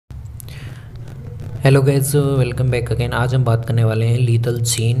Hello guys, welcome back again. आज हम बात करने वाले हैं लीथल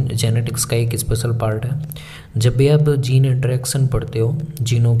जीन जेनेटिक्स का एक स्पेशल पार्ट है। जब भी आप जीन इंटरेक्शन पढ़ते हो,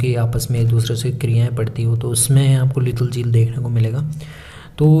 जीनों की आपस में एक दूसरे से क्रियाएं पढ़ती हो, तो उसमें आपको लीथल जीन देखने को मिलेगा।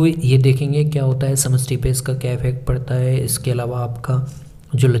 तो ये देखेंगे क्या होता है, समष्टि पे इसका क्या इफेक्ट पड़ता है। इसके अलावा आपका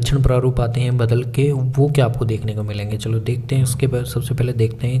जो लक्षण प्रारूप आते हैं बदल के, वो क्या आपको देखने को मिलेंगे। चलो देखते हैं। उसके बाद सबसे पहले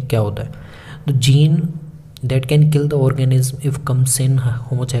देखते हैं क्या होता है। तो gene that can kill the organism if comes in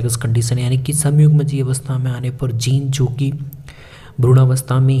homozygous condition, यानी कि समयुग्मजीय अवस्था में आने पर जीन जो कि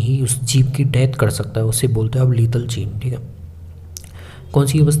भ्रूणावस्था में ही उस जीव की डेथ कर सकता है, उसे बोलते हैं अब लीथल जीन। ठीक है, कौन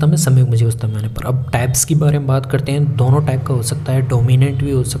सी अवस्था में? समयुग्मजीय अवस्था में आने पर। अब टाइप्स की बारे में बात करते हैं। दोनों टाइप का हो सकता है, डोमिनेंट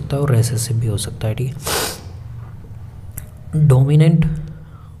भी हो सकता है और रेसेसिव भी हो सकता है। ठीक है, डोमिनेंट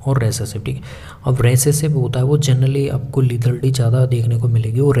और रेसेसिव। ठीक है, अब रेसेसिव होता है वो जनरली आपको लीथलिटी ज़्यादा देखने को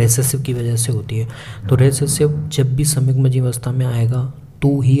मिलेगी, वो रेसेसिव की वजह से होती है। तो रेसेसिव जब भी समयुग्मजीय अवस्था में आएगा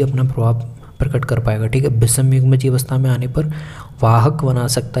तो ही अपना प्रभाव प्रकट कर पाएगा। ठीक है, विषमयुग्मजीय अवस्था में आने पर वाहक बना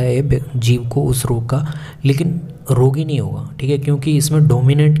सकता है जीव को उस रोग का, लेकिन रोगी नहीं होगा। ठीक है, क्योंकि इसमें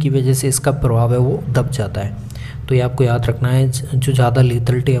डोमिनेंट की वजह से इसका प्रभाव है वो दब जाता है। तो ये आपको याद रखना है। जो ज़्यादा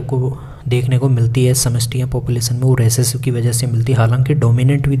लीथलिटी आपको देखने को मिलती है समष्टि या पॉपुलेशन में, वो रेसेसिव की वजह से मिलती है। हालांकि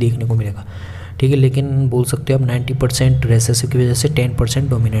डोमिनेंट भी देखने को मिलेगा, ठीक है, लेकिन बोल सकते हो आप 90% रेसेसिव की वजह से, 10%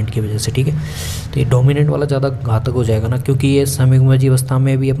 डोमिनेंट की वजह से। ठीक है, तो ये डोमिनेंट वाला ज़्यादा घातक हो जाएगा ना, क्योंकि ये समयुग्मजीय अवस्था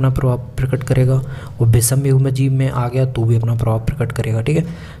में भी अपना प्रभाव प्रकट करेगा और विषमयुग्मजीय में आ गया तो भी अपना प्रभाव प्रकट करेगा। ठीक है,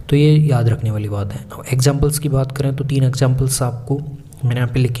 तो ये याद रखने वाली बात है। एग्जाम्पल्स की बात करें तो 3 एग्जाम्पल्स आपको मैंने यहाँ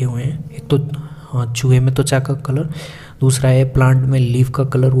पे लिखे हुए हैं। एक तो चूहे में त्वचा का कलर, दूसरा है प्लांट में लीफ का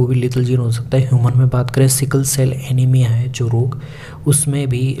कलर, वो भी लीथल जीन हो सकता है। ह्यूमन में बात करें, सिकल सेल एनीमिया है जो रोग, उसमें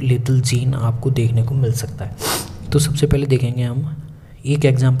भी लीथल जीन आपको देखने को मिल सकता है। तो सबसे पहले देखेंगे हम, एक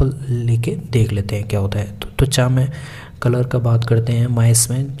एग्जांपल लेके देख लेते हैं क्या होता है। तो त्वचा में कलर का बात करते हैं, माइस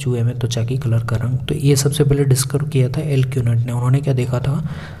में, चूहे में त्वचा की कलर का रंग। तो ये सबसे पहले डिस्कवर किया था एल क्यूनेट ने। उन्होंने क्या देखा था,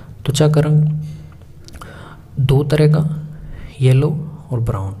 त्वचा का रंग 2 तरह का, येलो और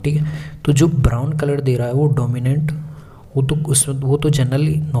ब्राउन। ठीक है, तो जो ब्राउन कलर दे रहा है वो डोमिनेंट, वो तो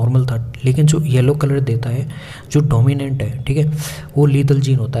जनरली नॉर्मल था, लेकिन जो येलो कलर देता है जो डोमिनेंट है, ठीक है, वो लीथल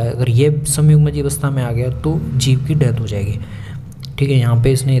जीन होता है। अगर ये समयुग्मजीय अवस्था में आ गया तो जीव की डेथ हो जाएगी। ठीक है, यहाँ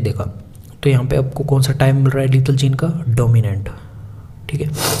पे इसने ये देखा, तो यहाँ पे आपको कौन सा टाइप मिल रहा है लीथल जीन का? डोमिनेंट। ठीक है,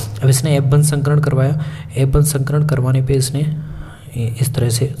 अब इसने F1 संकरण करवाया। F1 संकरण करवाने पे इसने इस तरह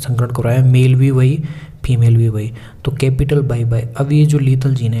से संकरण करवाया, मेल भी वही फीमेल भी वही, तो कैपिटल बाई। अब ये जो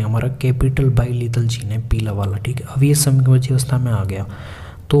लीथल जीन है हमारा, कैपिटल बाई लीथल जीन है, पीला वाला। ठीक है, अब ये समयुग्मजीय अवस्था में आ गया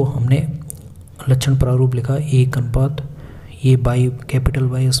तो हमने लक्षण प्रारूप लिखा 1:, ये by, capital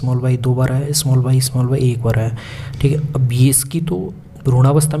by small by 2 बार आया, स्मॉल बाई 1 बार आया। ठीक है, अब ये इसकी तो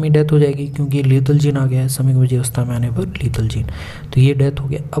भ्रूणावस्था में डेथ हो जाएगी, क्योंकि ये लीथल जीन आ गया है समयुग्मजीय अवस्था में आने पर लीथल जीन, तो ये डेथ हो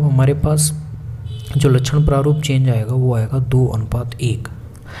गया। अब हमारे पास जो लक्षण प्रारूप चेंज आएगा वो आएगा 2:1।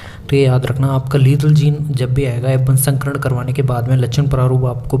 तो ये याद रखना, आपका लीथल जीन जब भी आएगा F1 संकरण करवाने के बाद में लक्षण प्रारूप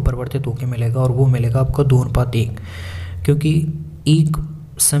आपको परिवर्तित होकर मिलेगा, और वो मिलेगा आपका 2:1, क्योंकि एक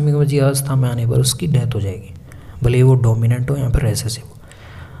समयुग्मजीय अवस्था में आने पर उसकी डेथ हो जाएगी, भले वो डोमिनेंट हो या फिर रेसेसिव हो।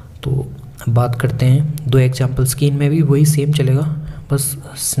 तो बात करते हैं 2 एग्जाम्पल्स की, इनमें भी वही सेम चलेगा, बस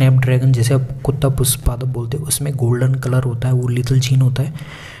स्नैपड्रैगन जैसे आप कुत्ता पुष्पादप बोलते हैं, उसमें गोल्डन कलर होता है, वो लीथल जीन होता है।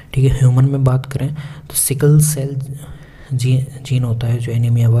 ठीक है, ह्यूमन में बात करें तो सिकल सेल जीन होता है जो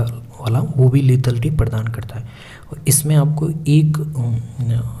एनीमिया वाला, वो भी लीथलिटी प्रदान करता है। और इसमें आपको एक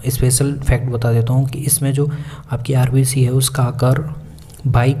स्पेशल फैक्ट बता देता हूँ कि इसमें जो आपकी RBC है उसका आकार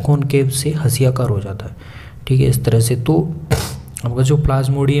बाइकॉनकेव से हंसियाकार हो जाता है। ठीक है, इस तरह से। तो आपका जो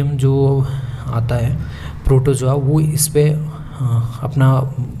प्लाज्मोडियम जो आता है प्रोटोजोआ, वो इस पर अपना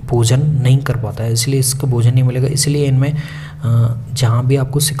भोजन नहीं कर पाता है, इसलिए इसका भोजन नहीं मिलेगा। इसलिए इनमें जहाँ भी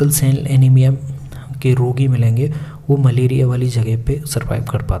आपको सिकल सेल एनीमिया के रोगी मिलेंगे वो मलेरिया वाली जगह पे सरवाइव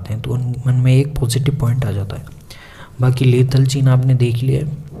कर पाते हैं, तो उनमें एक पॉजिटिव पॉइंट आ जाता है। बाकी लीथल जीन आपने देख लिया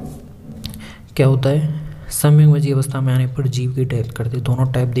क्या होता है, समयुग्मजीय अवस्था में आने पर जीव की डेथ करते। दोनों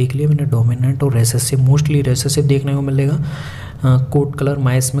टाइप देख लिए मैंने, डोमिनेंट और रेसेसिव। मोस्टली रेसेसिव देखने को मिलेगा। कोट कलर,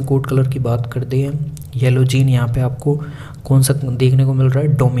 माइस में कोट कलर की बात कर दी है। येलो जीन यहाँ पे आपको कौन सा देखने को मिल रहा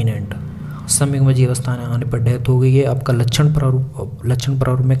है? डोमिनेंट। समयुग्मजीय अवस्था में आने पर डेथ हो गई है। आपका लक्षण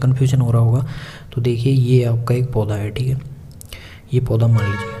प्रारूप में कन्फ्यूजन हो रहा होगा, तो देखिए ये आपका एक पौधा है। ठीक है, ये पौधा मान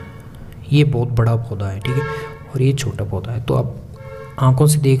लीजिए ये बहुत बड़ा पौधा है, ठीक है, और ये छोटा पौधा है। तो आप आंखों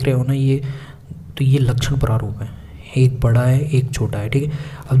से देख रहे हो ना ये, तो ये लक्षण प्रारूप है, एक बड़ा है एक छोटा है। ठीक है,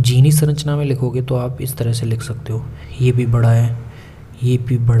 अब जीनी संरचना में लिखोगे तो आप इस तरह से लिख सकते हो, ये भी बड़ा है, ये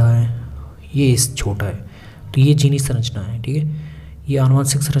भी बड़ा है, ये इस छोटा है। तो ये जीनी संरचना है। ठीक है, ये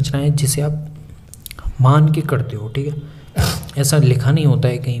आनुवंशिक संरचना है जिसे आप मान के करते हो। ठीक है, ऐसा लिखा नहीं होता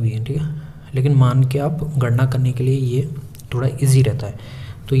है कहीं भी। ठीक है, लेकिन मान के आप गणना करने के लिए ये थोड़ा इजी रहता है।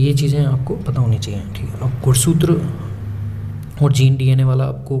 तो ये चीज़ें आपको पता होनी चाहिए, ठीक है। अब गुणसूत्र और जीन डीएनए वाला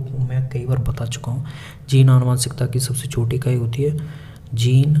आपको मैं कई बार बता चुका हूँ। जीन आनुवंशिकता की सबसे छोटी इकाई होती है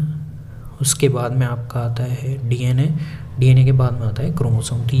जीन, उसके बाद में आपका आता है डीएनए, डीएनए के बाद में आता है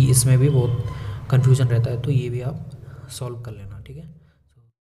क्रोमोसोम। तो इसमें भी बहुत कन्फ्यूजन रहता है, तो ये भी आप सॉल्व कर लेना, ठीक है।